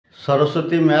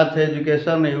Saraswati math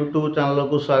education YouTube channel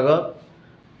को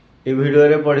स्वागत। ये वीडियो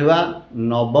रे पढ़िबा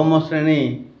नवम श्रेणी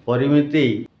परिमिति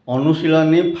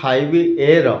अनुशीलनी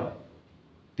 5A रो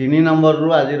 3 नंबर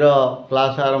रु आज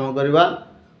क्लास आरंभ करवा।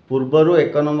 पूर्वर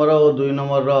 1 नंबर और 2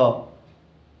 नंबर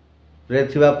रे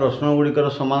थिबा प्रश्न गुड़िकर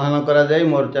समाधान करा जाय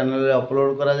मोर चैनल रे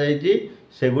अपलोड करा जायछि।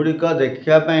 से गुड़िक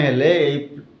देखिया पय हेले ए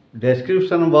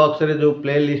डिस्क्रिप्शन बॉक्स रे जो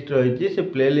प्ले लिस्ट रही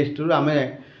से प्ले लिस्ट रु आमे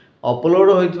अपलोड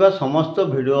होइतिबा समस्त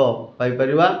वीडियो पाई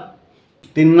परिबा।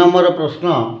 3 नंबर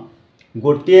प्रश्न,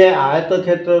 गोटे आयत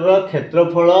क्षेत्रर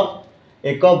क्षेत्रफल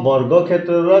एक वर्ग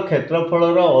क्षेत्रर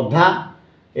क्षेत्रफलर अधा,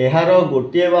 एहार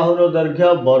गोटे बाहुर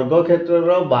दैर्घ्य वर्ग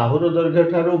क्षेत्रर बाहुर दैर्घ्य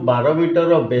ठारू 12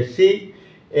 मीटर बेसी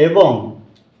एवं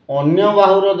अन्य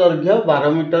बाहुर दैर्घ्य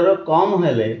 12 मीटर कम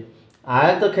हेले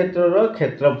आयत क्षेत्रर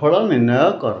क्षेत्रफल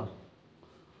निर्णय कर।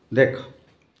 देख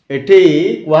एठी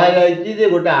कहुई जे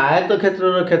गोटे आयत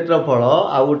क्षेत्रर क्षेत्रफल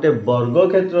आ गोटे वर्ग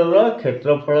क्षेत्रर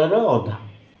क्षेत्रफलर अधा।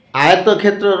 आयत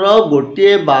क्षेत्रर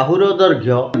गोटे बाहुर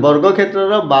दैर्घ्य वर्ग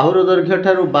क्षेत्रर बाहुर दैर्घ्य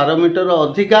ठारू 12 मीटर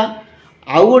अधिका,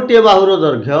 आउ गोटे बाहुर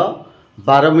दैर्घ्य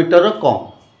 12 मीटर कम।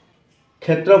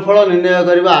 क्षेत्रफल निर्णय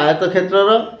करबा आयत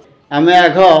क्षेत्रर। आमे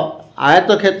आग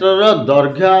आयत क्षेत्रर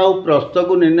दैर्घ्य आउ प्रस्थ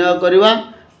को निर्णय करबा,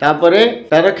 तापरे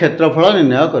तार क्षेत्रफल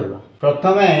निर्णय करबा।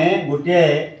 प्रथमे गोटे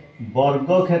वर्ग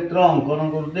क्षेत्र अंकन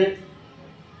करते।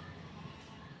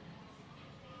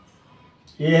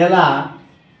 ये हला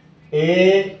ए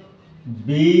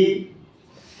बी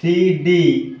सी डी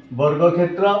वर्ग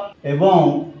क्षेत्र एवं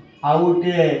आउ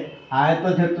गोटे आयत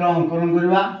क्षेत्र अंकन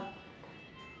करवा।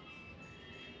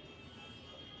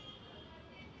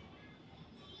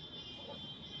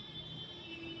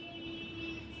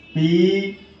 पी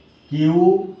क्यू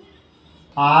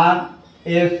आर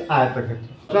एस आयत क्षेत्र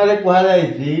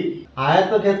कहुई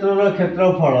आयत क्षेत्रर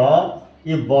क्षेत्रफल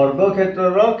ये वर्ग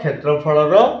क्षेत्रर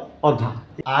क्षेत्रफलर अधा।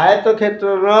 आयत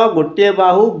क्षेत्रर गोटे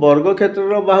बाहु वर्ग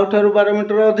क्षेत्रर बाहु ठारू 12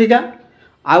 मीटर अधिका,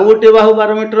 आउ गोटे बाहु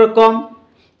 12 मीटर कम।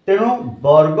 तेणु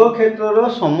वर्ग क्षेत्रर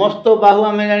समस्त बाहु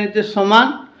आमे जानिते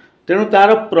समान, तेणु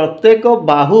तार प्रत्येक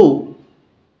बाहु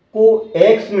को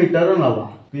x मीटर नवा।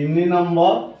 3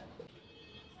 number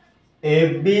A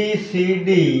B C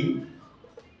D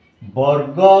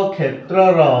वर्ग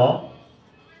क्षेत्रर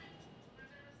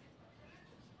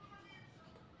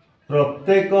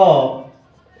प्रत्येक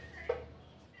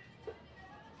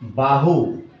बाहु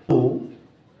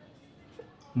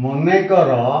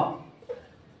मनेकर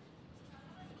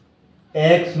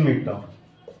x मीटर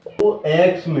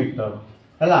x मीटर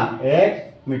है x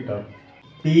metre.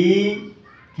 P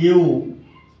Q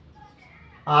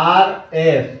R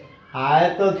S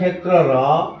आयत क्षेत्रर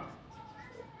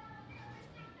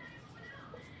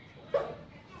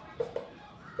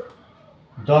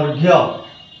दैर्घ्य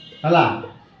है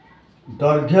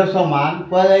दैर्घ्य समान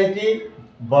कहुई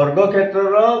वर्ग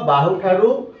क्षेत्रर बाहु ठारू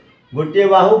गोटे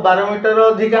बाहु 12 मीटर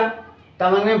अधिका,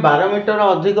 तामाने 12 मीटर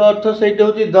अधिक अर्थ से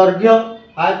हूँ दैर्घ्य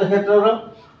आयत क्षेत्रर।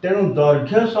 तेणु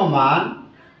दैर्घ्य समान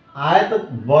आयत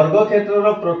वर्ग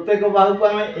क्षेत्रर प्रत्येक बाहु को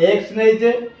आम एक्स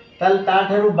नहींचे,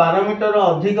 ताठारू 12 मीटर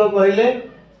अधिक कहले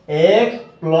एक्स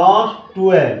प्लस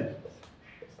 12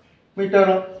 मीटर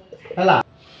है।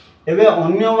 एबे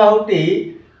अन्य बाहुटी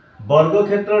वर्ग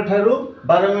क्षेत्र ठारू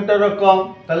 12 मीटर कम,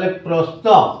 ताले प्रस्थ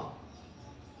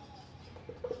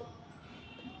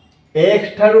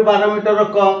x ठारू 12 मीटर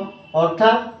कम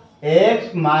अर्थात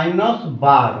x माइनस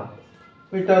 12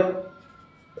 मीटर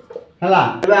है।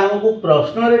 एबे हमको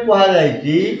प्रश्न रे कहा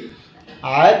जायछि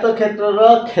आयत क्षेत्रर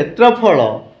क्षेत्रफल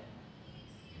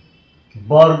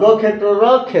वर्ग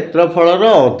क्षेत्रर क्षेत्रफलर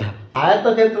अधा। आयत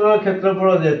क्षेत्रर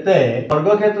क्षेत्रफल जेते वर्ग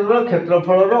क्षेत्रर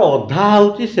क्षेत्रफलर अधा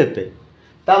होउछि सेते,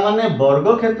 ता माने वर्ग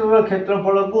क्षेत्रर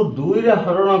क्षेत्रफल को 2 रे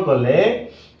हरण कले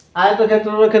आयत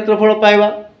क्षेत्रर क्षेत्रफल पाइबा।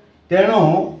 तेणु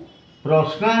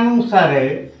प्रश्नानुसार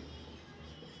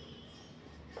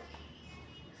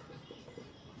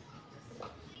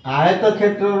आयत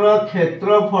क्षेत्रर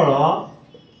क्षेत्रफल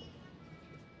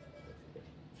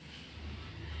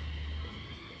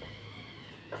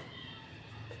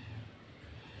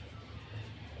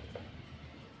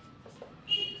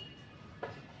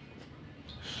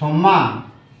समान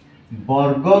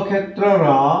वर्ग क्षेत्रर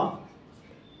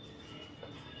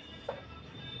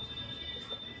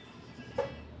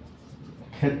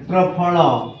क्षेत्रफल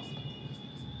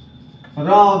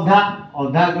अधा।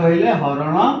 अधा कहले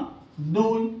हरण 2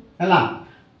 है।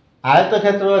 आयत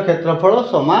क्षेत्रर क्षेत्रफल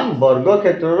समान वर्ग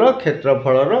क्षेत्रर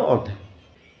क्षेत्रफलर अधा।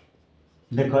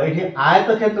 देख ये आयत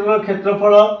क्षेत्रर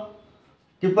क्षेत्रफल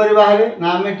किपरि बाहर ना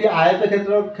आम ये आयत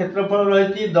क्षेत्रफल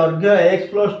रही दैर्घ्य x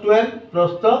प्लस 12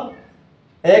 प्रस्थ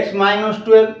x माइनस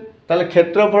 12 ताले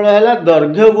क्षेत्रफल है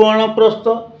दैर्घ्य गुणन प्रस्थ।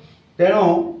 तेणु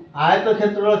आयत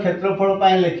क्षेत्र क्षेत्रफल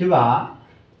पाई लिखिबा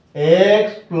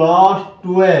x plus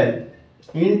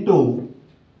 12 into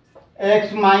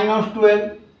x minus 12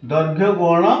 दैर्घ्य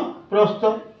गुण प्रस्थ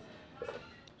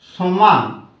समान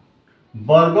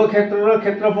वर्ग क्षेत्र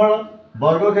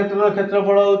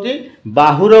क्षेत्रफल होची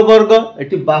बाहुर वर्ग।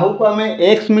 एटी बाहु को आम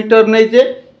x मीटर नहींचे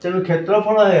तेणु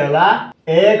क्षेत्रफल होगा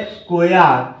x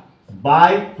स्क्वायर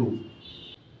बाय 2।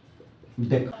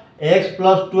 देख x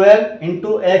plus 12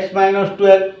 into x minus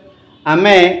 12 आम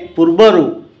पूर्वर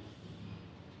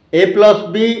a plus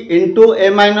B into A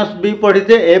minus B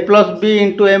पढ़ीचे। a plus B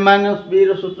into A minus B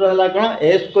सूत्र है कौन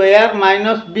ए स्क्वायर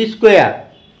माइनस बी स्क्वायर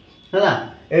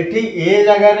है। एठी ए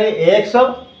जगह एक्स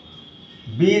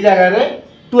बी जगह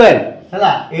 12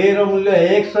 है। ए रो मूल्य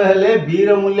एक्स हेले बी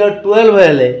रो मूल्य 12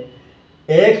 हेले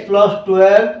x plus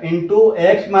 12 into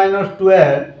x minus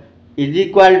 12 is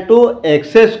equal to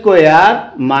x square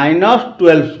minus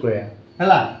 12 square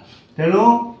है। तेणु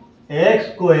एक्स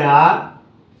स्क्वायर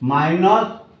माइनस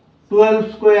 12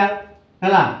 स्क्वायर है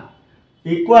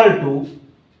equal to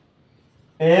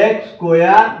x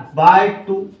square by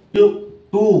 2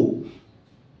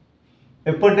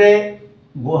 एपटे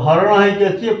हरण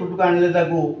होती एपटू आने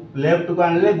लेफ्ट को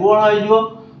आने गुण हो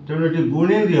तेणु ये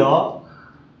गुणी दियो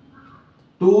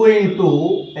 2 into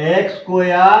x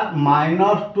square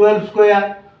minus 12 square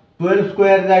 12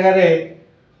 square जगह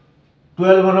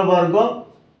 12 वर्ग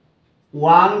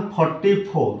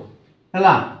 144 है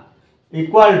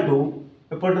इक्वाल टू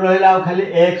एपट रहा खाली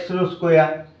एक्स स्क्वायर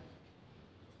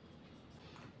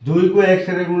 2 को एक्स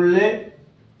रे गुणले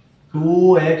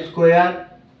 2x स्क्वायर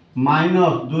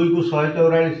माइनस 2 को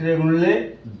 144 गुणले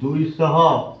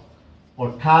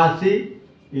 288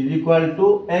 is equal to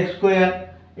x square.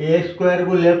 X square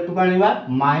को लेफ्ट को आनिबा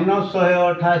माइनस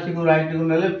 188 को राइट को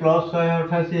नेले प्लस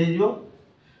 188 हो।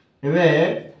 एबे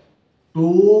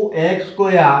 2x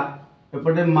square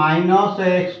एपटे minus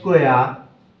x square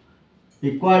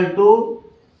equal to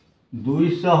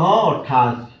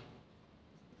 288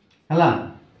 है।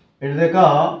 ये देख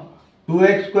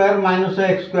 2x square minus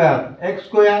x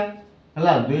square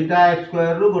है दुईटा x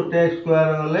स्क्वायर रु गोटे x स्क्वायर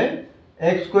गले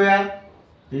x square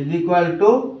is equal to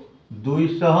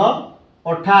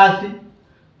 288।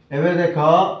 एबे देख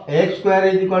x square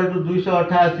is equal to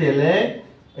 288 हेले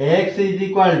x is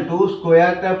equal to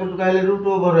square टा पुट कहले रूट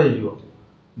ओवर हो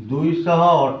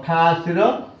 288 रो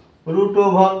रूट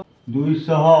ओवर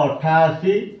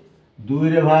 288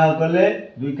 2 रे भाग कले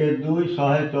 2 के 2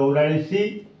 144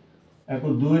 याको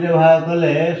 2 रे भाग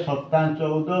कले 7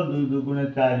 14 2 दुगुणे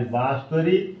 4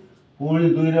 72 पुणी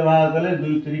 2 रे भाग कले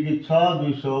 2 3 की 6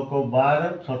 2 को 12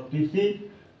 36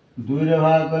 2 रे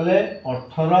भाग कले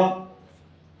 18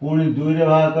 पुणी 2 रे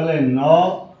भाग कले 9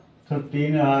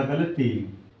 3 भाग कले 3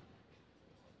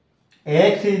 x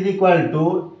इज इक्वाल टू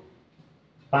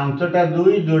 5टा 2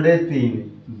 जोड़े 3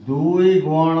 2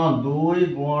 गुण 2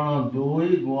 गुण 2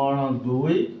 गुण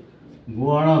 2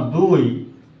 गुण 2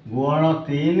 गुण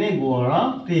 3 गुण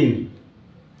 3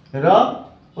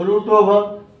 रूट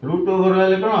ओवर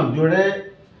हेल्ले कौन जोड़े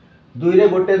 2 रे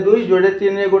गोटे 2 जोड़े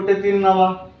 3 रे गोटे 3 नवा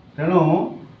तेणु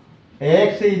x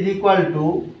इज इक्वाल टू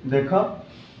देख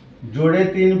जोड़े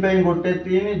 3 पे गोटे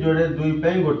 3 जोड़े 2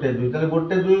 पे गोटे 2 ताले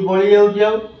गोटे 2 बड़ी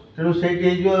जाऊ तेणु से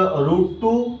रूट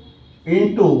 2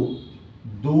 इंटू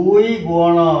 2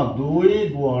 गुण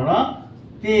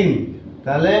 3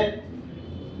 ताले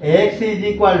x इज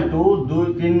इक्वाल टू 2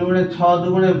 3 गुणे 6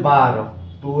 दुगुणे 12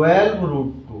 12 रूट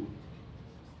 2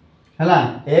 है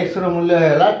x रो मूल्य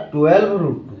है 12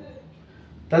 रूट 2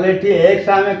 ताले एठी x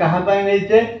आमे कहा पाई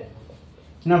नैचे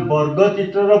ना वर्ग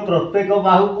चित्र प्रत्येक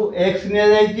बाहु को x निया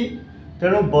जाइछि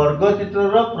तेणु वर्ग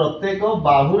चित्र प्रत्येक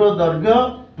बाहुर दैर्घ्य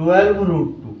 12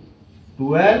 रूट 2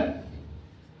 है।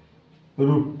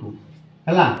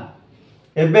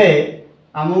 एबे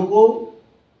आमको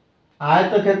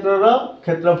आयत क्षेत्र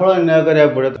क्षेत्रफल निर्णय करिया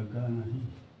पड़े।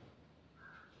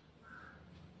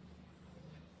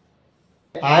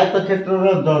 आयत क्षेत्र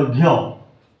दैर्घ्य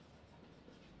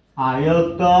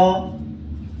आयत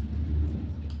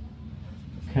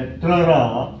क्षेत्र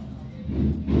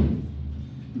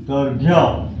दैर्घ्य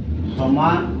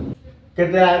समान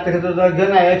केते आयत क्षेत्र दैर्घ्य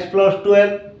ना x प्लस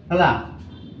 12 है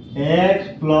x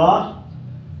प्लस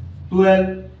 12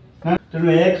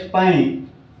 तेणु x पाई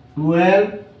 12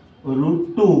 रूट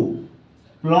 2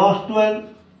 प्लस 12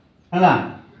 है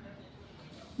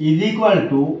इज इक्वाल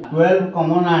टू 12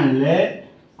 कमन आनले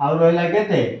आउ रहा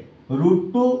केते रूट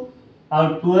 2 आ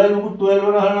 12 को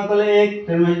 12 हरण कले 1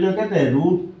 तेणु हो केते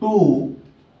रूट 2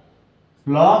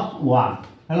 प्लस 1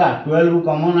 है 12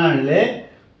 कमन आनले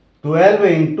 12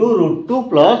 इंटू रूट 2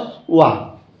 प्लस 1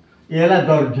 ये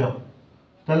दैर्घ्य।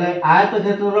 ताले आयत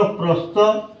क्षेत्र प्रस्थ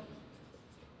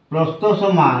प्रस्थ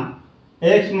समान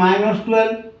x माइनस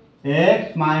 12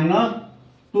 x माइनस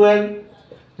 12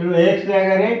 तेणु x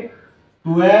जगह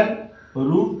 12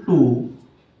 रूट 2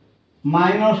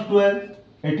 माइनस 12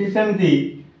 एटी सेमती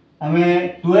आम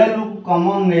 12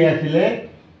 कमन नहीं आसिले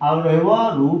आउ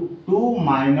रूट 2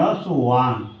 माइनस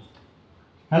 1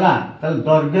 है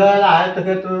दैर्घ्य है आयत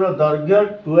क्षेत्र दैर्घ्य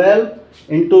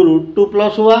 12 into root 2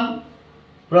 plus 1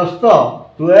 प्रस्थ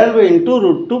 12 into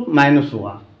root 2 minus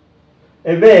 1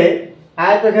 एबे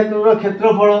आयत क्षेत्र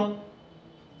क्षेत्रफल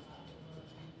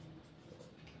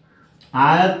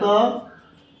आयत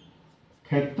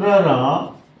क्षेत्रर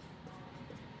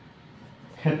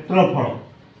क्षेत्रफल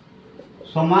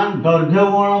समान दैर्घ्य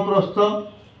गुणन प्रस्थ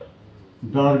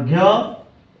दैर्घ्य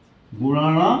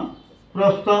गुणन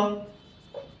प्रस्थ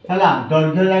है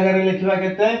दैर्घ्य जगह लिखा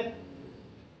केते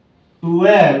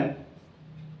 12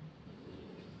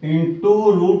 इंटू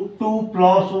रूट 2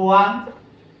 प्लस 1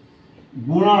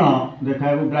 गुणन देखा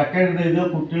ब्रैकेट दे दियो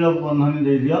कुटिल बंधनी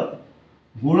दे दियो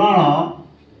गुणन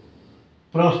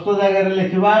प्रस्थ जगह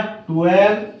लिखा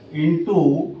 12 इंटू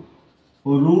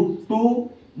रूट 2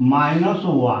 माइनस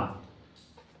 1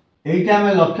 এইটা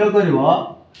আমি লক্ষ্য করিব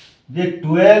যে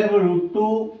 12 root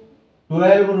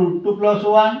 2 plus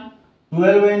 1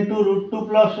 12 into root 2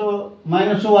 plus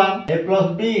minus 1 ए प्लस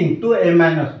बी इंटू ए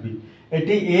माइनस बी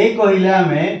एटी ए कहले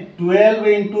आमे 12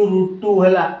 इंटू रूट 2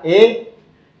 हैला ए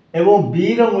एवं बी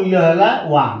रो मूल्य हैला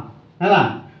 1 हैला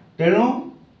तेणु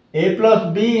ए plus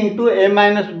B into A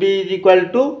minus B is equal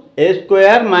to A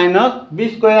square minus B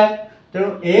square तेणु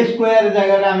ए स्क्वायर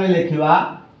जगह आमे लिखिबा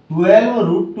 12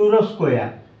 रूट 2 रो स्क्वायर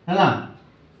है ना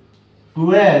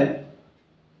 12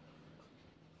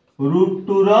 रूट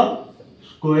 2 रो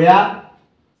square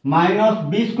minus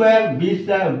B square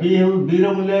B रो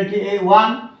मूल्य ए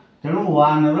 1 तेणु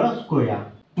 1 रो स्क्वायर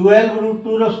 12 रूट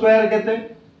 2 रो स्क्वायर केते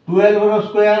 12 रो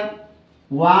स्क्वायर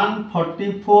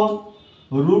 144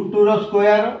 रूट 2 रो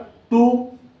स्क्वायर 2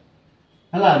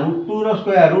 है रूट 2 रो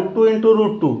स्क्वायर रूट 2 इंटू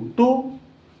रूट 2 2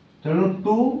 तेणु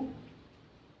 2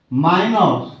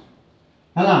 माइनस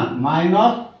है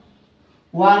माइनस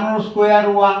 1 रो स्क्वायर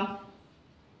 1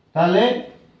 ताले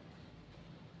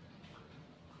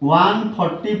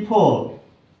 144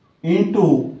 इंटू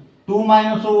 2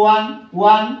 माइनस 1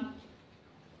 1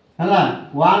 है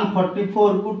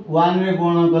 144 को 1 रे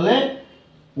गुण कले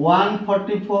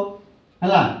 144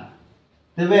 है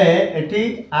तेबे एटी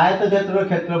आयत क्षेत्र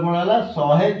क्षेत्रफल है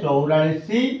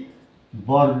 144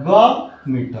 वर्ग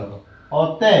मीटर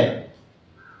अतएव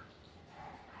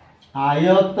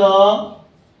आयत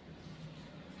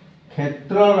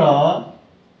क्षेत्रर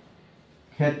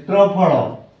क्षेत्रफल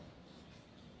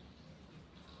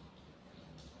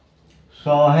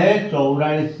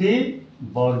 144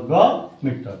 वर्ग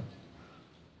मीटर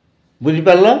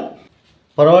बुझिपाल।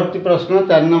 परवर्ती प्रश्न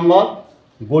 4 नंबर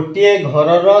गोटे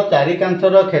घरर चारि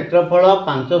कांथर क्षेत्रफल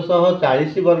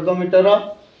 540 वर्ग मीटर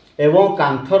एवं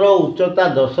कांथर उच्चता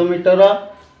 10 मीटर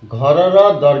घरर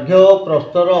दैर्घ्य और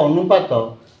प्रस्तर अनुपात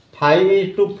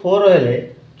 5:4 हेले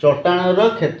चट्टाणर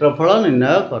क्षेत्रफल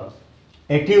निर्णय कर।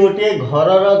 एटी गोटे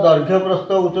घरर दैर्घ्य प्रस्थ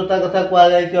उच्चता कथा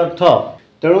कहुई अर्थ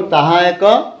तेणु ताहा एक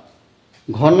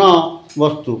घन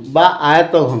वस्तु बा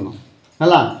आयत घन है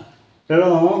तेणु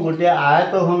गोटे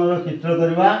आयत घनर चित्र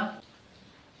करवा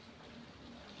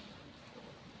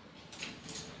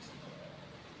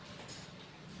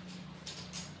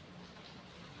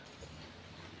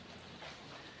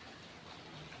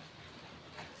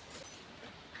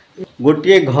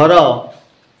गोटे घर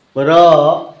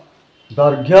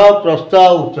दैर्घ्य प्रस्थ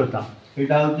उच्चता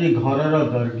यहाँ हूँ घरर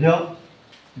दैर्घ्य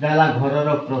इटा घरर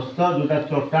प्रस्थ जोटा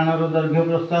चट्टाणर दैर्घ्य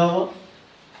प्रस्थ हम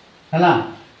है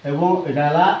एवं इटा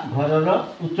घरर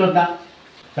उच्चता।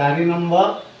 4 नंबर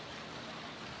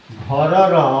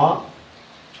घरर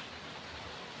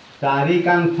चारि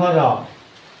कांथर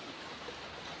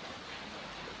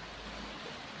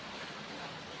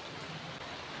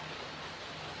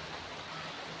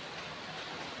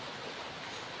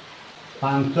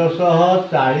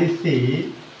 $540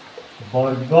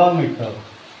 वर्ग मीटर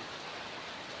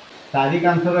चारि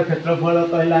कांथर क्षेत्रफल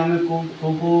कहला आम को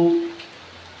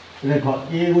देख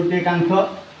ये गोटे कांथ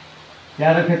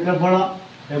यार क्षेत्रफल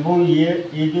एवं ये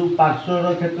जो पार्श्वर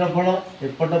क्षेत्रफल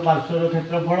एपट पार्श्वर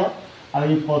क्षेत्रफल आ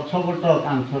पछपट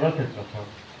कांथर क्षेत्रफल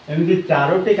एमती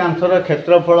 4टी कांथर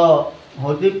क्षेत्रफल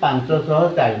हूँ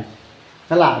 540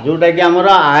 है जोटा कि आमर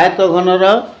आयत घनर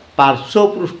पार्श्व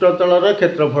पृष्ठतलर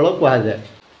क्षेत्रफल कहुए।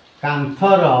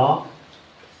 कांथर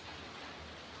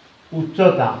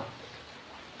उच्चता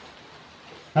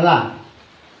है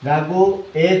जहाँ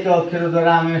एच अक्षर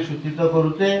द्वारा आम सूचित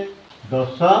करुचे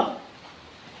 10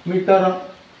 मीटर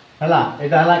है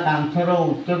यहाँ कांथर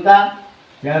उच्चता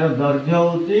यार दैर्घ्य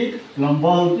होती लंब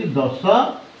होती 10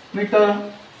 मीटर।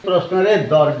 प्रश्न रे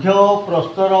दैर्घ्य और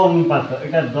प्रस्थर अनुपात,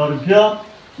 यहाँ दैर्घ्य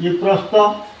ये प्रस्थ,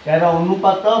 यार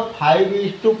अनुपात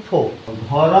 5:4।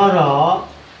 घर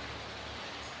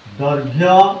दैर्घ्य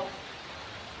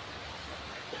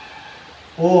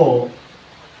और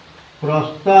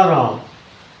प्रस्तर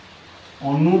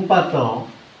अनुपात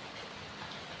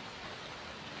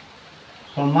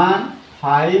समान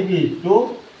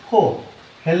 5:4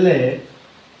 हेले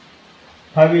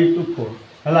 5:4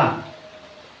 है।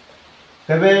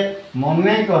 तेबे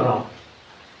मने कर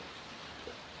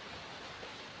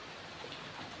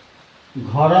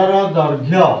घरर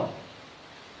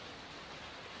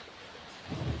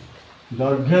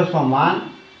दैर्घ्य समान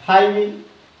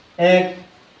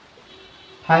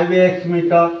 5x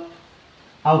मीटर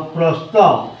आ प्रस्थ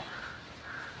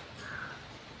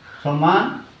समान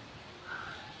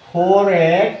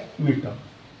 4x मीटर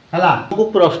है।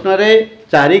 प्रश्न रे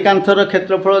चारि कांथर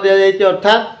क्षेत्रफल दि जाइए,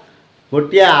 अर्थात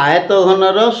गोटे आयत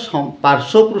घनर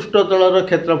पार्श्व पृष्ठतलर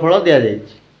क्षेत्रफल दि जाइए।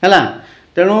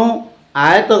 तेणु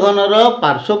आयत घनर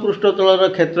पार्श्व पृष्ठतलर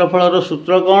क्षेत्रफलर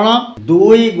सूत्र कौन?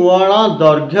 2 गुण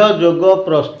दैर्घ्य जोग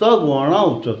प्रस्थ गुण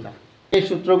उच्चता। ये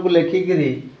सूत्र को लेखिकी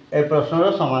ए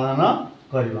प्रश्नर समाधान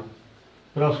करवा।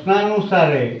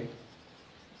 प्रश्नानुसार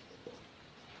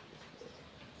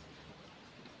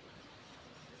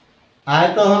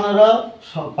आयत घनर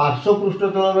पार्श्व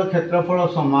पृष्ठतलर क्षेत्रफल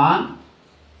समान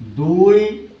 2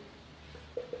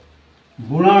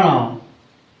 गुणन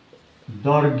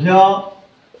दैर्घ्य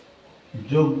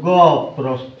जोग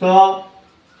प्रस्थ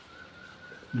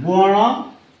गुण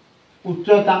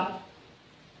उच्चता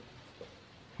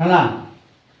है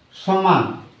समान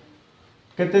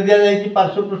केते दिया जाइए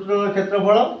पार्श्व पृष्ठतल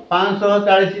क्षेत्रफल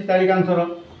 540 चारिकांशर,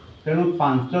 तेणु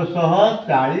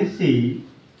 540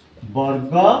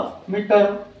 वर्ग मीटर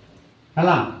है।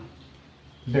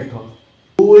 देख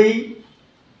 2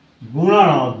 गुणन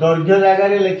दैर्घ्य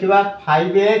जगार लिखा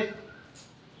 5x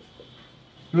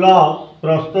प्लस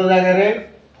प्रस्थ जगार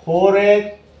 4x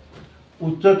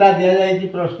उच्चता दि जाइए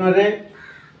प्रश्न रे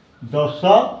 10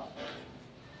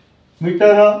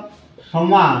 मीटर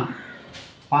समान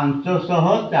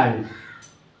 540।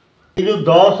 ये जो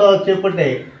 10 अच्छे पटे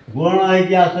गुण है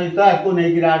सहित आपको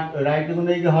नहीं राइट को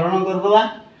नहीं हरण करदे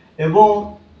एवं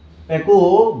एको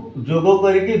जोग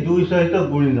करके 2 सहित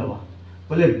गुणी दबा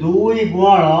बोले 2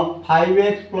 गुण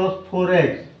 5x plus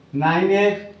 4x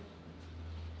 9x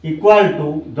equal to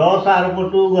 10 are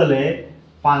पटू गले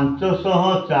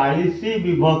 540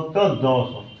 विभक्त 10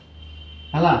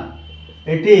 है।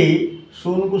 एटी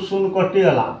 0 को 0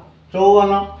 कटिगला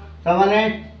 54 तमाने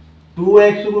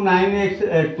 2x को 9x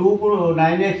 2 को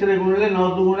 9x रे गुणले 9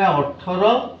 दुगुणे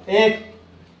 18x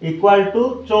इक्वाल टू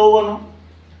 54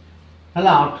 है।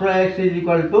 18x is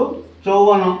equal to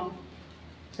 54।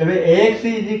 एबे x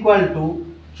इज इक्वाल टू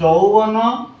 54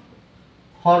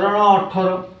 हरण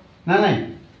 18 ना नहीं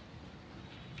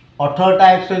 18टा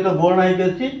x सहित गुण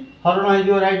होती हरण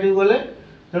हो राइट गले,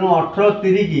 तेणु 18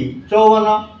 3 की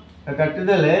 54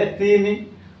 काटिदेले 3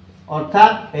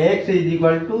 अर्थात x इज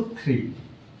इक्वाल टू 3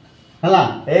 है।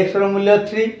 x रो मूल्य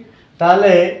 3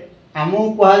 ताले आमको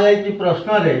कहुई प्रश्न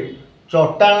रे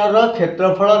चट्टाणर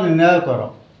क्षेत्रफल निर्णय कर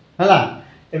है।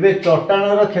 एबे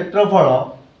चट्टाणर क्षेत्रफल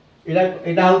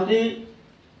इटा हूँ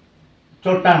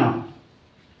चट्टाण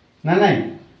ना नहीं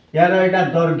यार यहाँ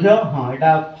दैर्घ्य हाँ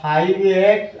यहाँ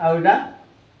 5x आटा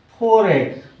 4x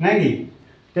ना कि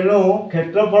तेणु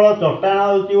क्षेत्रफल चट्टाण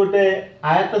हूँ गोटे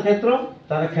आयत क्षेत्र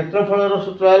तार क्षेत्रफल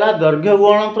सूत्र है दैर्घ्य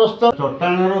गुण प्रस्थ।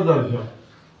 चट्टाणर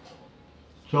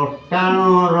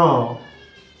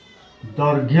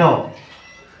दैर्घ्य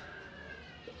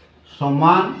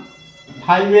समान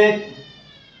 5x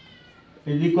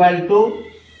is equal to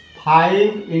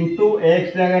 5 into x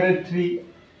जगह 3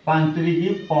 5 की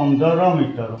 15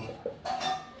 मीटर।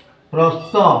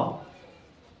 प्रस्थ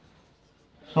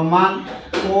समान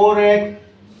 4x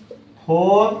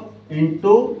 4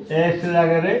 इंटू एक्स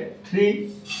जगह 3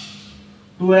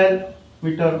 12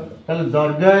 मीटर। ताले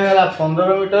दैर्घ्य होगा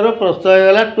 15 मीटर प्रस्थ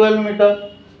होगा 12 मीटर।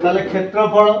 ताले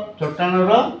क्षेत्रफल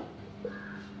चट्टाणर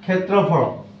क्षेत्रफल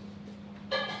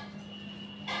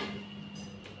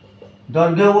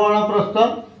दैर्घ्य गुण प्रस्थ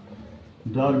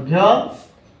दैर्घ्य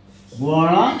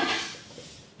गुण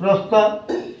प्रस्थ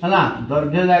है।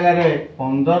 दैर्घ्य जगह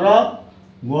 15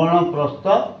 गुण प्रस्थ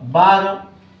 12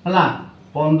 है।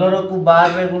 15 को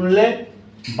 12 रे गुणले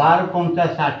 12 पंचा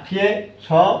 60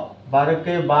 6 12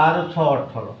 के 12 6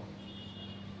 18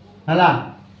 है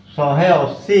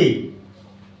 180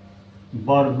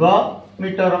 वर्ग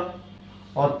मीटर।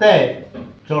 अते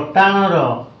चट्टाणर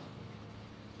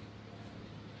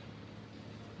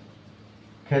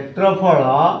क्षेत्रफल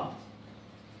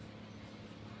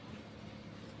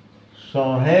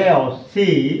 180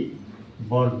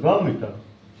 वर्ग मीटर।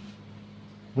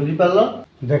 बुझिपाल।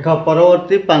 देख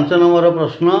परवर्ती 5 नंबर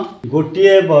प्रश्न।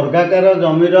 गोटे वर्गाकार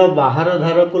जमीर बाहर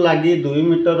धार को लगी 2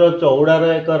 मीटर चौड़ार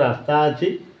एक रास्ता अच्छी।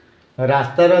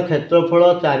 रास्तार क्षेत्रफल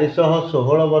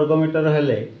 416 वर्ग मीटर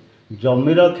हेले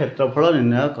जमीर क्षेत्रफल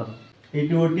निर्णय कर। ये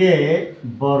गोटे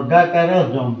वर्गाकार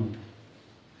जमी है।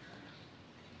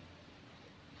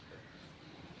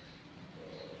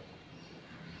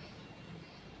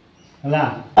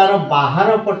 तार बाहर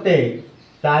पटे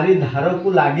 4 धार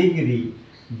को लगिकी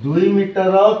 2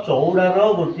 मीटर चौड़ार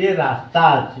गोटे रास्ता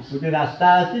अच्छी। गोटे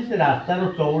रास्ता अच्छी से रास्तार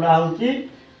चौड़ा हूँ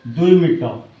 2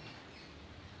 मीटर।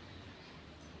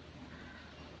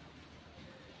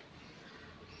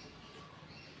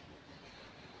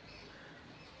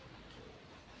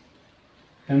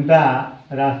 एमता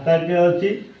रास्ताटे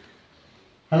अच्छी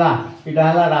है।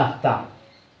 यहाँ रास्ता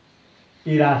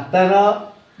ये रास्तार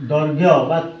दैर्घ्य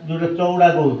बा जो चौड़ा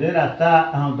कहते रास्ता।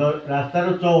 हाँ रास्तार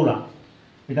चौड़ा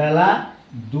यहाँ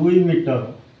 2 मीटर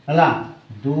है।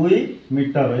 2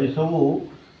 मीटर ये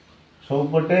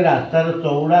सबपटे रास्तार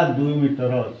चौड़ा 2 मीटर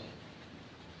अच्छी।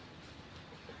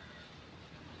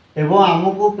 एवं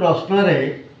आमको प्रश्न रे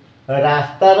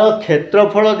रास्तार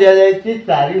क्षेत्रफल दि जाएगी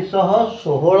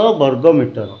 416 वर्ग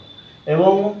मीटर।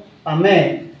 एवं आमे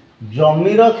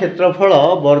जमीर क्षेत्रफल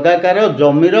वर्गाकार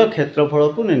जमीर क्षेत्रफल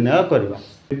को निर्णय करवा।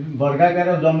 वर्गाकार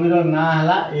जमीर ना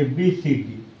है ABCD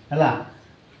है।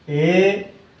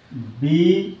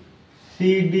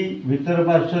 ABCD भितर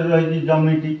पार्श्व रही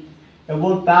जमीटी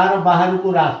एवं तार बाहर को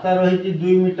रास्ता रही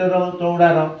 2 मीटर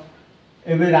चौड़ार।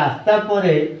 एवं रास्ता पर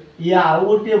ये आउ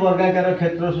गोटे वर्गाकार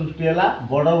क्षेत्र सृष्टि है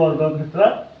बड़ वर्ग क्षेत्र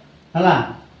है।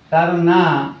 तार ना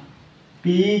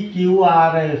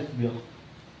PQRS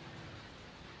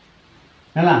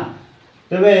है।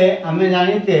 तेरे आम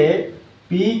जानीते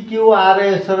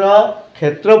PQRS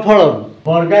क्षेत्रफल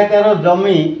वर्गाकार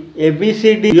जमी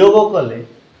ABCD योग कले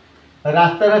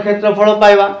रास्तार क्षेत्रफल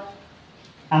पाइबा।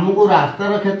 आमको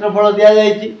रास्तार क्षेत्रफल दि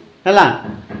जाइए है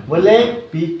बोले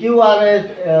PQRS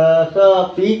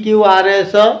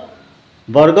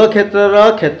वर्ग क्षेत्र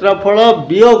क्षेत्रफल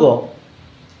वियोग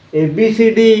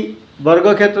ABCD वर्ग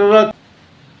क्षेत्र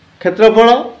क्षेत्रफल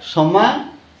समान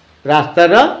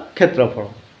रास्तार क्षेत्रफल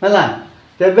है।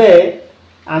 तेबे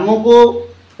आमको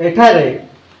एठारे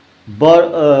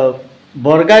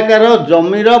वर्गाकार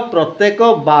जमीर प्रत्येक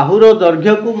बाहुर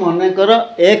दैर्घ्य को मनकर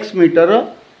x मीटर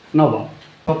नब।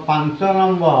 तो 5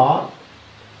 नंबर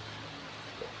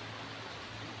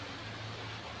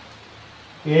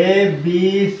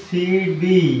ABCD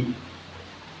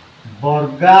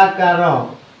वर्गाकार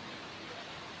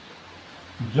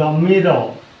जमीर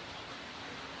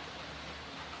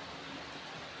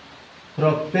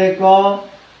प्रत्येक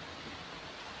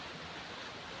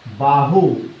बाहु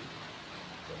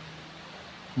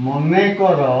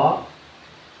मनकर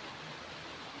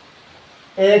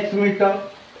x मीटर।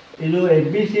 ये जो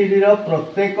ABCD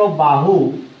प्रत्येक बाहु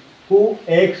को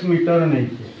x मीटर नहीं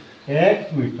x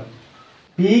मीटर।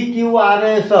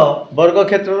 PQRS वर्ग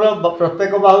क्षेत्र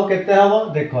प्रत्येक बाहु केते हम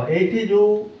देख ये जो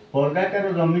वर्गाकार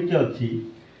जमीटी अच्छी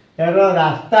यार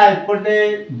रास्ता एपटे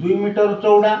 2 मीटर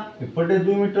चौड़ा एपटे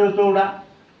 2 मीटर चौड़ा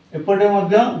एपटे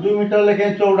 2 मीटर लेखे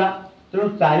चौड़ा। तेणु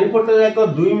चारिपटे जाक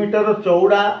 2 मीटर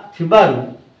चौड़ा थिबारु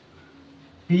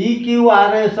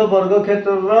PQRS वर्ग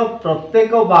क्षेत्र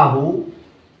प्रत्येक बाहु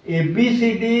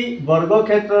ABCD वर्ग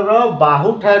क्षेत्र बाहु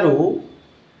ठारू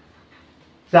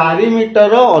 4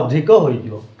 मीटर अधिक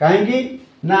हो कहीं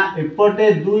ना एपटे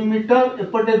 2 मीटर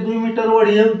एपटे 2 मीटर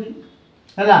बढ़ी है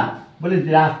बोले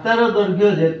रास्तार दैर्घ्य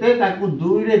जेते ताकू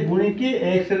 2 रे गुणिकी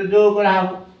x रे जोग करा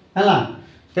है।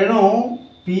 तेणु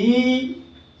PQRS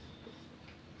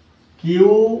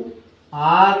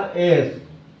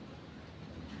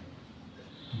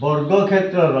वर्ग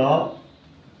क्षेत्र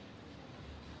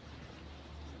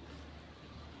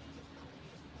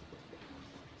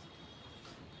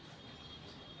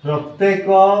प्रत्येक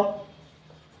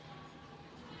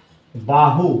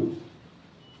बाहु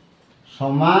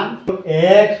समान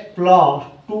x प्लस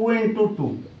 2 इंटू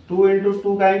 2 इंटू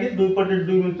 2 कहीं 2 पटे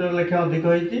 2 मीटर लेखे अधिक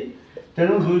होती।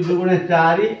 तेणु 2 दुगुणे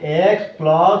 4 x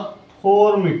प्लस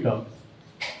 4 मीटर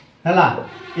है।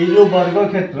 ये जो वर्ग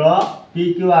क्षेत्र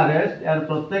PQRS यार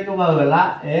प्रत्येक बाहु है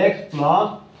x प्लस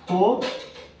 4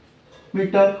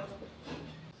 मीटर।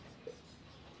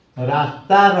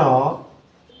 रास्तार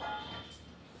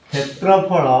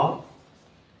क्षेत्रफल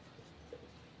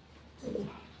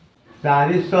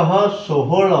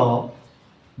 416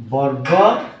 वर्ग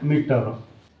metre.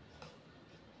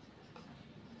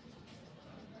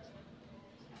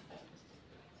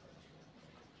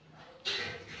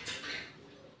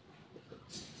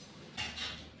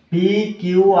 P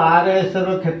Q R S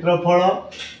रो क्षेत्रफल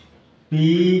पी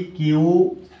क्यू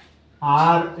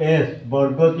आर एस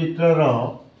वर्गचित्र रो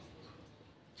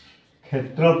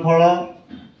क्षेत्रफल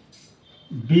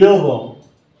वियोग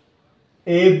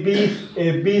ए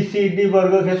बी सी डी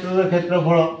वर्ग क्षेत्र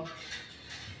क्षेत्रफल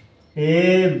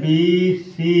ए बी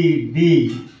सी डी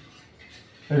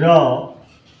रो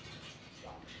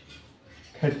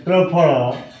क्षेत्रफल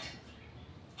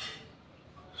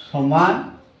समान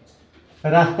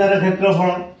रास्तार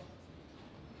क्षेत्रफल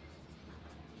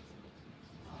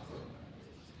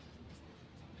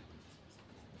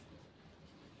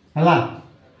है।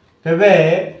 तेबे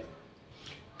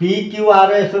पी क्यू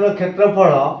आर एस रो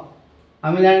क्षेत्रफल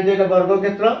आम जानी वर्ग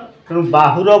क्षेत्र तेणु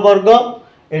बाहुर वर्ग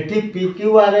eighty P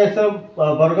Q R S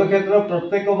वर्ग क्षेत्र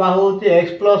प्रत्येक बाहु हूँ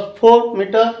एक्स प्लस 4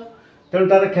 मीटर तेणु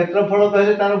तार क्षेत्रफल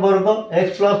कहले तार वर्ग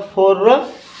एक्स प्लस 4 रो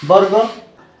वर्ग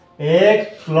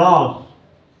x plus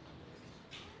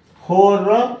 4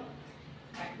 row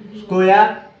square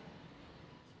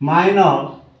minus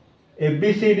A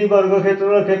B C D वर्ग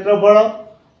क्षेत्र क्षेत्रफल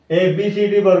ए बी सी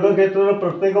डी वर्ग क्षेत्र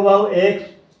प्रत्येक बाहु एक्स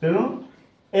तेणु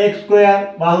एक्स स्क्वायर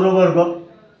बाहुर वर्ग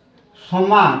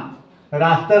समान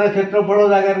रास्तार क्षेत्रफल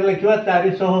जगह लिखा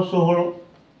 416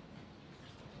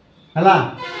 है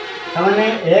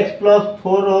x plus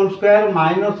 4 whole square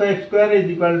minus x square is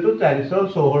equal to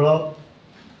 416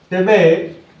 तेबे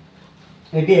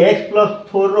ये एक्स प्लस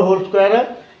 4 होल स्क्वायर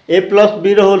ए प्लस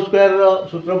बी होल स्क्वायर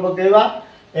सूत्र पकेवा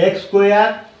एक्स स्क्वायर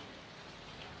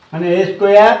माने ए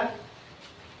square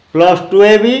plus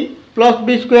 2ab plus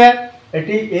B square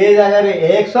eighty ए जगह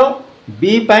एक्स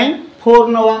बी पाई 4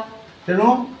 नवा तेणु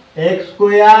x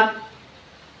square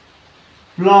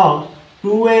plus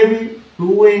 2ab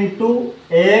 2 into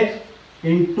x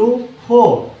into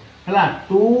 4 है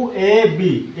 2ab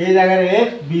ए जगह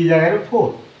x B जगह 4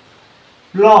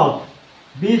 प्लस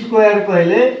बी स्क्वायर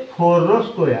कहले 4 रो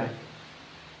square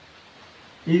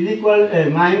is equal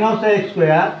minus x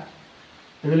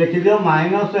square लिखी दियो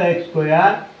minus x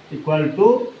square equal to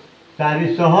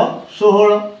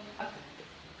 416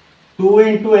 2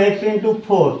 into x into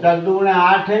 4 4 दूने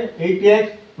 8 8x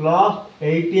plus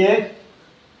 8x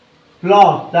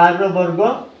plus 4 वर्ग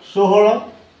 16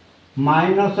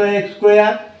 minus x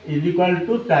square is equal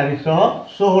to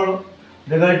 416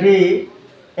 देख ये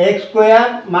x square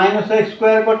minus x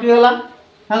square कटिगला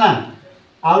है ना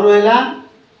आउ रहा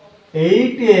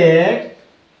 8x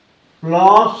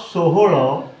plus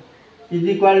 16 is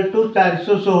equal to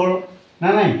 416 ना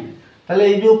नहीं ताले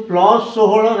ये जो प्लस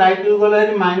 16 राइट को गले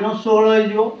माइनस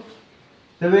 16 हो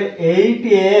तेरे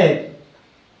 8x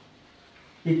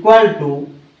इक्वल टू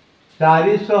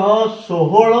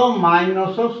 416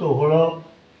 माइनस 16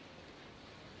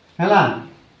 है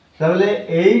तबले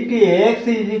 8x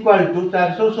इज इक्वल टू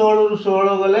 416 रु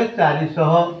 16 गले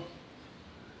 400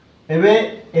 एबे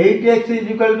 8x इज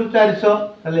इक्वल टू 400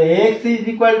 ताले x इज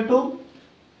इक्वल टू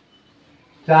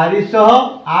 400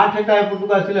 8 टा एपटू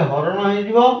आसिले हरण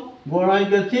हो गुण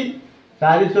होगी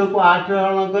 400 को 8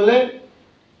 हरण कले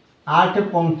 8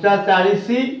 पंचा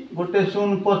 40 गोटे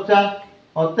 0 50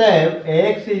 अतएव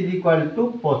x इज इक्वल टू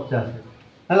 50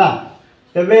 है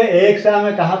तेबे x आम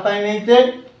क्या नहीं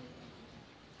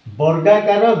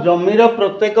वर्गाकार जमीर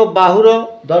प्रत्येक बाहुर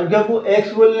दैर्घ्य को x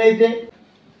बोल नहीं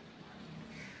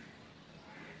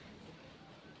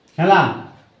है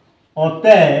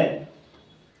अतएव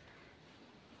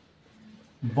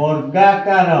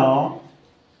वर्गाकार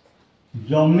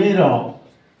जमीर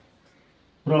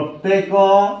प्रत्येक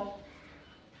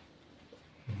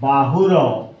बाहुर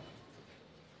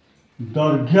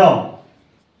दैर्घ्य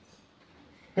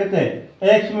केते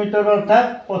x मीटर अर्थात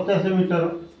 50 मीटर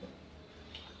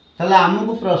ताले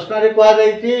आमको प्रश्न रे कहा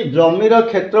जायछि जमीर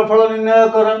क्षेत्रफल निर्णय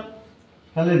कर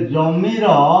ताले जमीर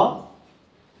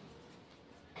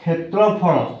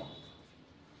क्षेत्रफल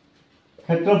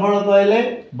क्षेत्रफल कहले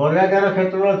वर्गाकार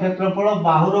क्षेत्र क्षेत्रफल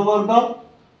बाहुर वर्ग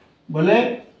बोले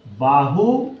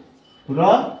बाहुर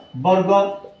वर्ग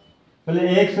बोले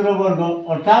एक्स वर्ग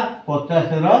अर्थात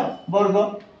 50 वर्ग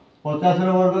 50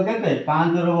 वर्ग केते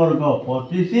 5 वर्ग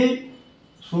 25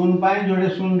 शून्य पाई जोड़े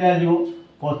शून्य दिया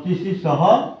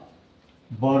 2500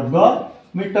 वर्ग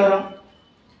मीटर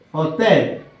अतएव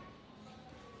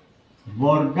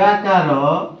वर्गाकार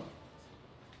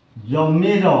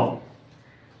जमीर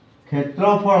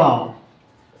क्षेत्रफल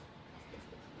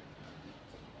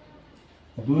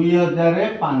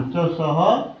 2500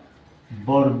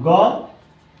 वर्ग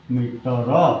मीटर।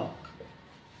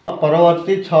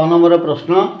 परवर्ती 6 नंबर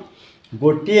प्रश्न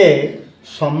गोटे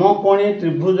समकोणी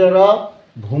त्रिभुजर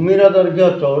भूमिर दैर्घ्य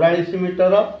 44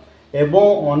 मीटर एवं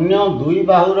अन्य दुई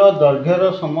बाहुर दैर्घ्यर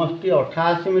समष्टि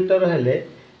 88 मीटर हेले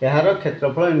यार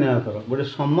क्षेत्रफल निर्णय कर। गोटे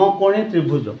समकोणी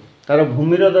त्रिभुज तार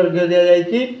भूमिर दैर्घ्य दि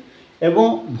जाइए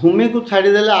एवं भूमि को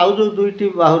छाड़देले आउ जो दुईटी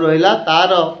बाहु रहा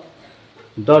तार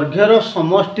दैर्घ्यर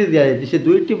समष्टि दि जाइए से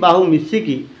दुईटी बाहु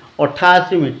मिसिकी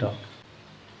 88 मीटर।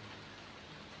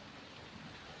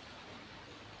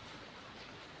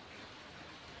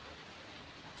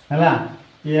 है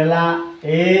ये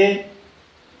ए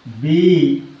बी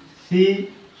सी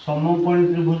समकोणी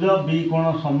त्रिभुज बी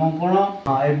कोण समकोण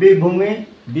A B Bhumi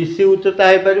B C उच्चता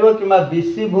हो पार कि B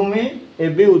C Bhumi A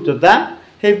B उच्चता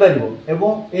हो पार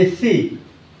एवं ए सी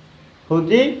हूँ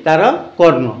तार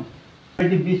कर्ण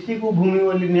ये बी सी को भूमि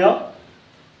बोली नि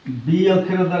बी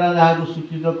अक्षर द्वारा जहाँ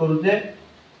सूचित करुचे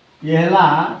ये है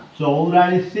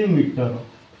 44 मीटर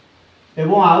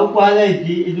एवं आउ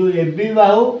कहुई जो ए बी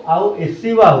बाहु आउ ए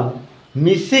सी बाहु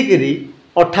मिसिकी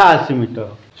 88 मीटर।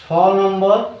 6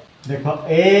 नंबर देख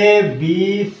A B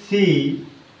C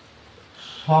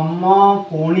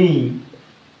समकोणी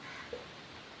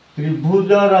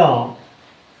त्रिभुजर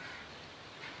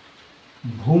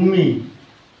Bhumi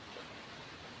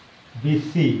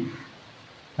BC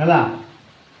है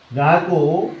जहाँ को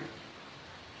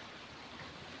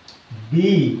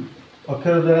बी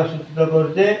अक्षर द्वारा सूचित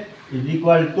करते इज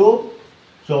इक्वाल टू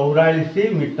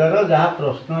 44 मीटर जहाँ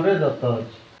प्रश्न रे दत्त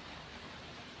अच्छे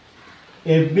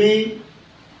ए बी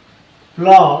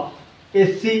प्लस ए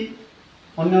सी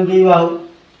अन्य दुई बाहु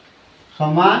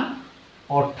समान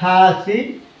 88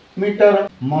 मीटर।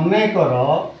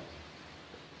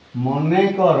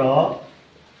 मनेकर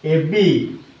ए बी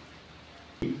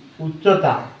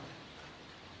उच्चता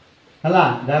है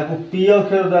जहाँ को पी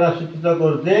अक्षर द्वारा सूचित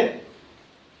करते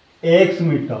एक्स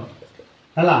मीटर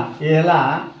है ये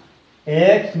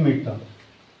एक्स मीटर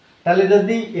ताले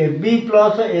जदि ए बी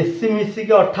प्लस ए सी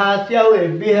मिसिक 88 आउ ए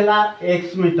बी है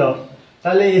एक्स मीटर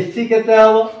ताले ए सी केते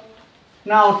हबो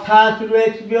ना 88 रु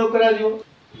एक्स वियोग करा जो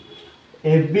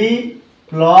A B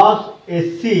plus A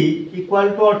C equal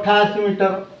to 88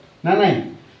 metre ना नहीं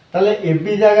ताले ए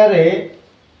बी जगह रे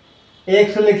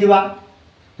एक्स लिखिबा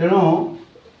तेणु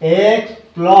x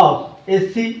plus A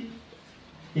C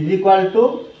is equal to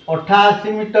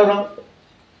 88 metre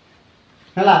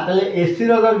है एसी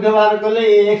दैर्घ्य बाहर कले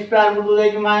एक्स आगू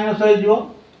जा माइनस हो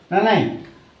नहीं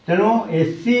तेणु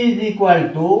AC is equal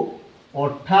to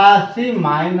 88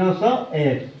 minus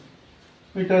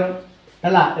x metre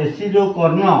है एसी जो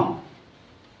कर्ण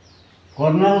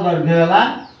दैर्घ्य है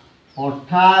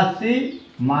 88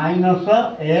 माइनस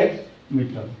एक्स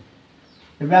मीटर।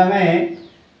 एवं आम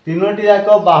तीनोटी जाक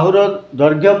बाहुर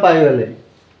दैर्घ्य पाईगले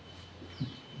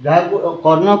जहाँ को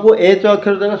कर्ण को एच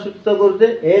अक्षर द्वारा सूचित करते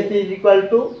H is equal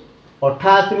to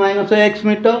 88 minus x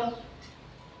metre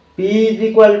P is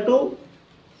equal to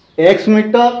x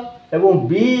metre एवं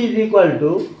B is equal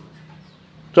to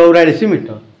 44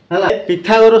 metre है।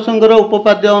 पिथागोरसंकर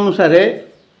उपपाद्य अनुसार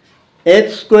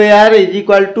H square is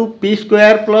equal to P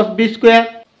square plus B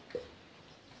square.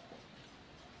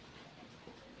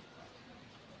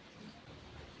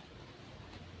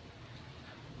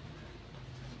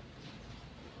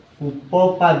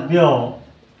 उपपाद्य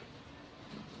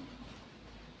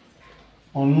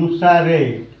अनुसार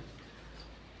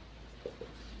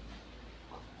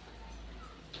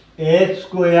H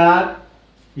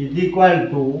square is equal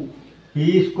to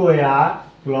P square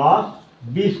plus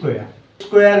B square.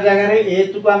 Square जगह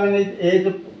H को आम H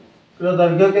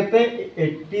दैर्घ्य केते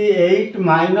 88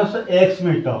 minus x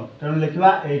metre तेणु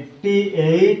लिखा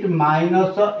 88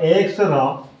 minus x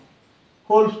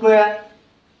whole square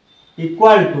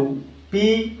equal to P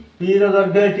P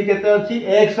दैर्घ्य ये केते अच्छी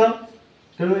एक्स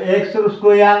तेणु x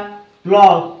square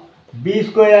plus B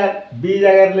square B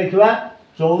जगह लिखा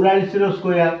 44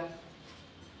 स्क्वायर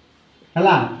है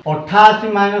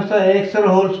 88 माइनस एक्स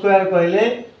होल स्क्वायर कहले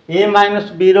ए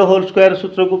माइनस बी होल स्क्वायर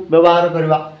सूत्र को व्यवहार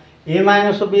करवा ए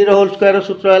माइनस बी होल स्क्वायर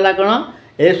सूत्र है कौन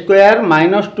ए square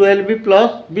minus 12b plus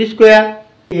B square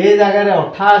ए जगह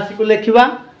 88 को लिखा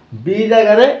बी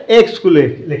जगह एक्स को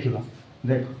लिखा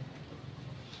देखो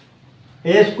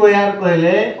ए स्क्वायर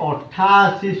कहले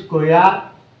 88 स्क्वायर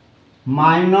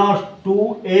माइनस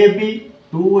 2ab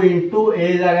 2 इंटू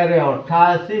ए जगह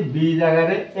 88 बी जगह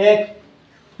एक्स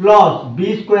प्लस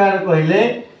बी स्क्वायर कहले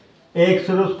x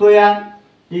square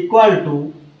equal to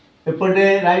एपटे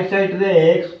right side रे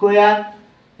एक्स स्क्वायर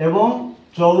एवं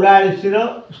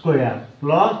 44 स्क्वायर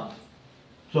प्लस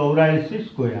 44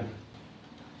 स्क्वायर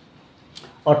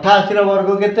 88 वर्ग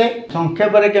केते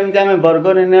संक्षेप रे केमति आमे वर्ग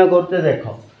निर्णय करते देख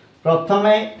प्रथम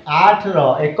 8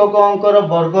 एकक अंकर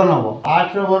वर्ग नब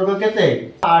 8 वर्ग केते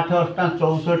 8 8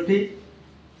 64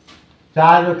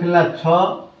 4 रखिला 6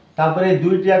 तापर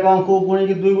दुईटी अंक को गुणी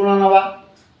की 2 गुण नवा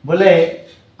बोले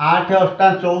 8 अष्टा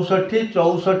 64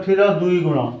 64 2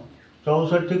 गुण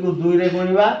 64 को 2 रे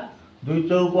गुणिबा 2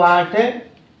 चौक 8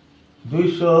 2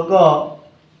 शोक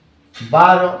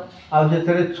 12 आ से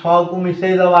 6 को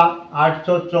मिसई दवा 8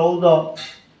 6 14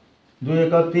 2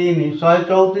 1 3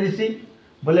 134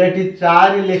 बोले ये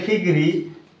 4 लिखिकी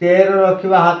 13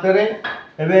 रखा हाथ में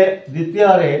एवं द्वितीय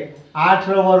 8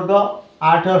 वर्ग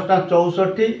 8 अष्टा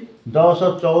 64 10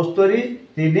 74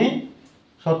 3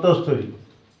 77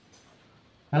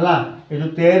 है ये जो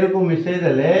 13 को मिसई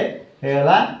देले है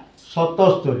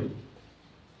 77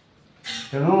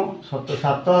 तेणु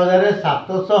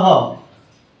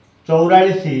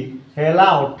 7744 है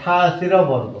 88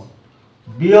 वर्ग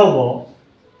वियोग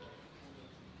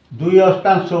 2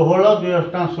 अष्टा 16 2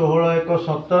 अष्टा 16 1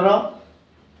 17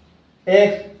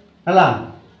 एक्स है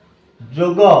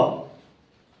जोग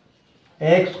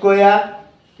x square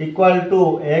equal to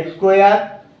x square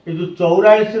ये जो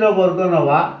 44 वर्ग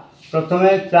नवा प्रथम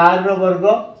 4 वर्ग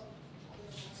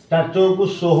 4 चौक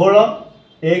 16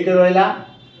 1 रहा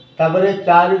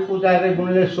 4 को 4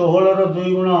 गुणिले 16 2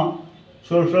 गुण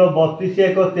 16 32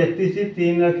 1 33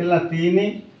 3 रखा 3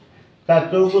 4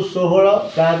 चौक 16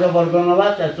 4 वर्ग नवा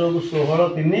 4 चौक 16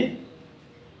 3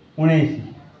 19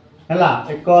 है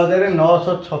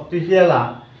 1936 है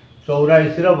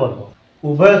 44 वर्ग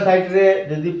उभय साइड रे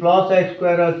यदि प्लस एक्स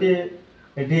स्क्वायर अच्छी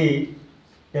ये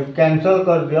कैंसल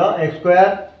कर दियो एक्स स्क्वायर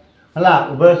है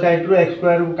उभय साइड रू एक्स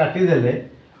स्क्वायर को काटिदेले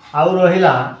आउ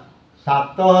रहा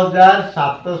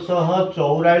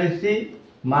 7744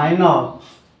 माइनस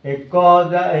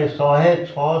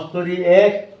 1176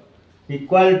 एक्स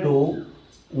इक्वाल टू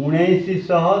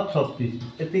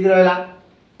 1936 एति रहा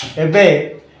एबे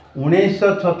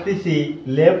 1936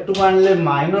 लेफ्ट को आनले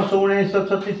माइनस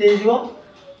 1936 हो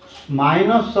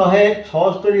माइनस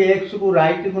 176 एक्स को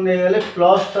राइट को नहीं गले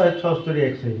प्लस 176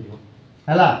 एक्स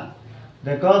है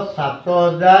देख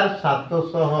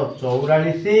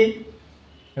 7744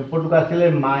 एपट को आसिले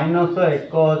माइनस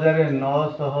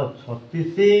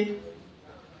 1936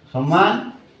 समान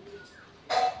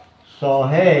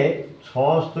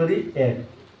 176 एक्स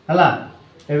है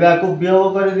एवं आपको वियोग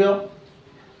कर दियो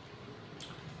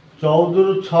 14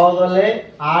 रू 6 गले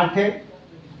 8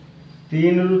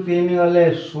 3 रू 3 गले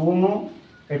 0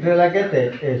 एटे के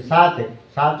 7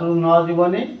 7 रू 9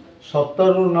 जीवनी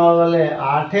 17 रू 9 गले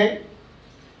 8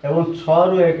 एवं 6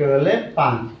 रू 1 गले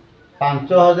 5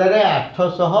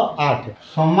 5808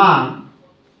 समान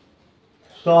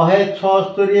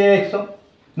 176 एक्स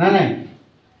ना नहीं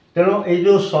तेणु ये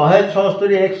जो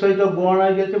 176 एक्स सहित गुण हो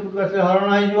हरण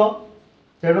हो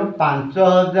तेणु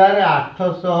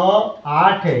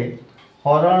 5808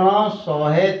 हरण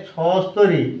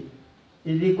 176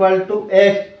 इज इक्वाल टू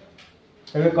एक्स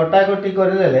एवं कटाकटी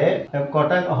करदे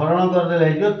कटा हरण करदे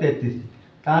 33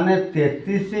 ताने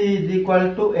 33 इज इक्वाल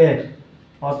टू एक्स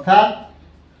अर्थात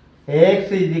एक्स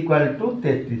इज इक्वाल टू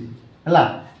 33 है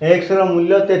एक्स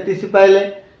मूल्य 33 पाइले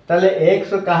ताले एक्स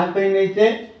क्या नहीं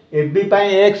एबी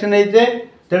एक्स नहीं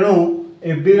तेणु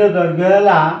एबी दैर्घ्य है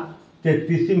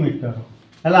 33 मीटर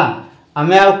है आम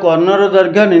आ कर्णर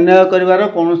दैर्घ्य निर्णय कर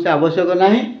कौन आवश्यक ना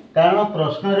कारण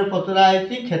प्रश्न रे पचरा है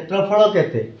क्षेत्रफल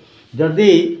केते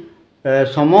जदि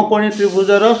समकोणी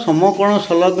त्रिभुजर समकोण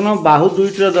संलग्न बाहु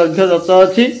दुईटर दैर्घ्य दत्त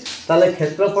अच्छी ताले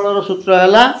क्षेत्रफल सूत्र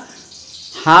है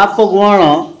हाफ गुण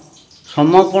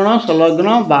समकोण संलग्न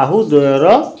बाहु द्वयर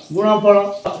गुणफल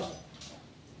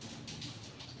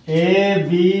ए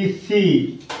बी सी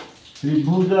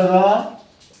त्रिभुजर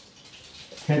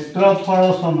क्षेत्रफल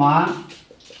समान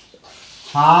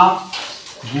हाफ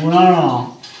गुणन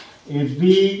ए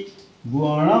बी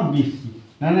गुण बी सी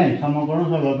ना नहीं समकोण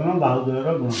संलग्न बाहु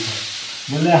द्वयर गुणफल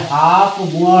बोले हाफ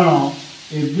गुण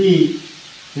ए बी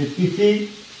 33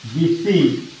 बी सी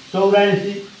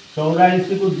 44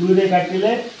 44 को 2 रे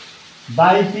काटिले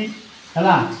 22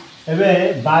 है एबे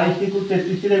 22 को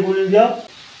 33 रे गुणी दियो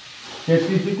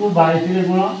 33 को 22 रे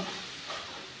गुण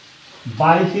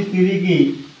 22 3 की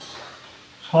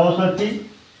 66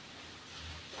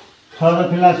 6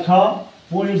 रखिला 6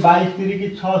 पुणी 22 3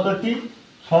 की 66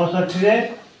 66 रे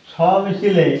 6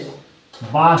 मिसिले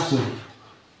 62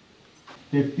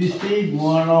 33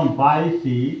 गुण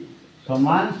 22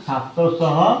 समान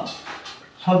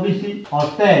 726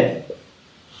 अतः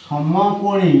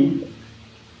समकोणी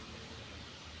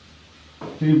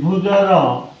त्रिभुजर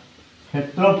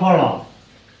क्षेत्रफल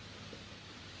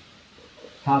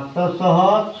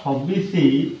 726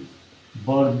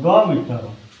 वर्ग मीटर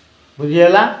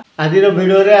बुझीगला। आज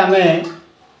भिडियो रे आमे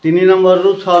 3 नंबर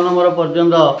रु 6 नंबर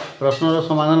पर्यंत प्रश्नर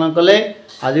समाधान कले।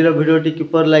 आज भिडियोटी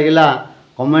किपर लगिला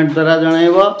कमेंट द्वारा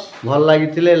जनइब भल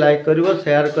लगी लाइक करिवो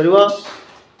शेयर करिवो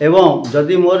एवं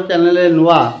जदि मोर चैनल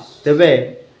नुआ तेबे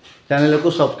चैनल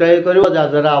को सब्सक्राइब कर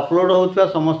जहाँद्वारा अपलोड होता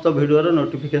समस्त भिडियो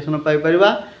नोटिफिकेशन पाइपर।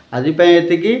 आज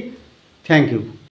एतिकी थैंक यू।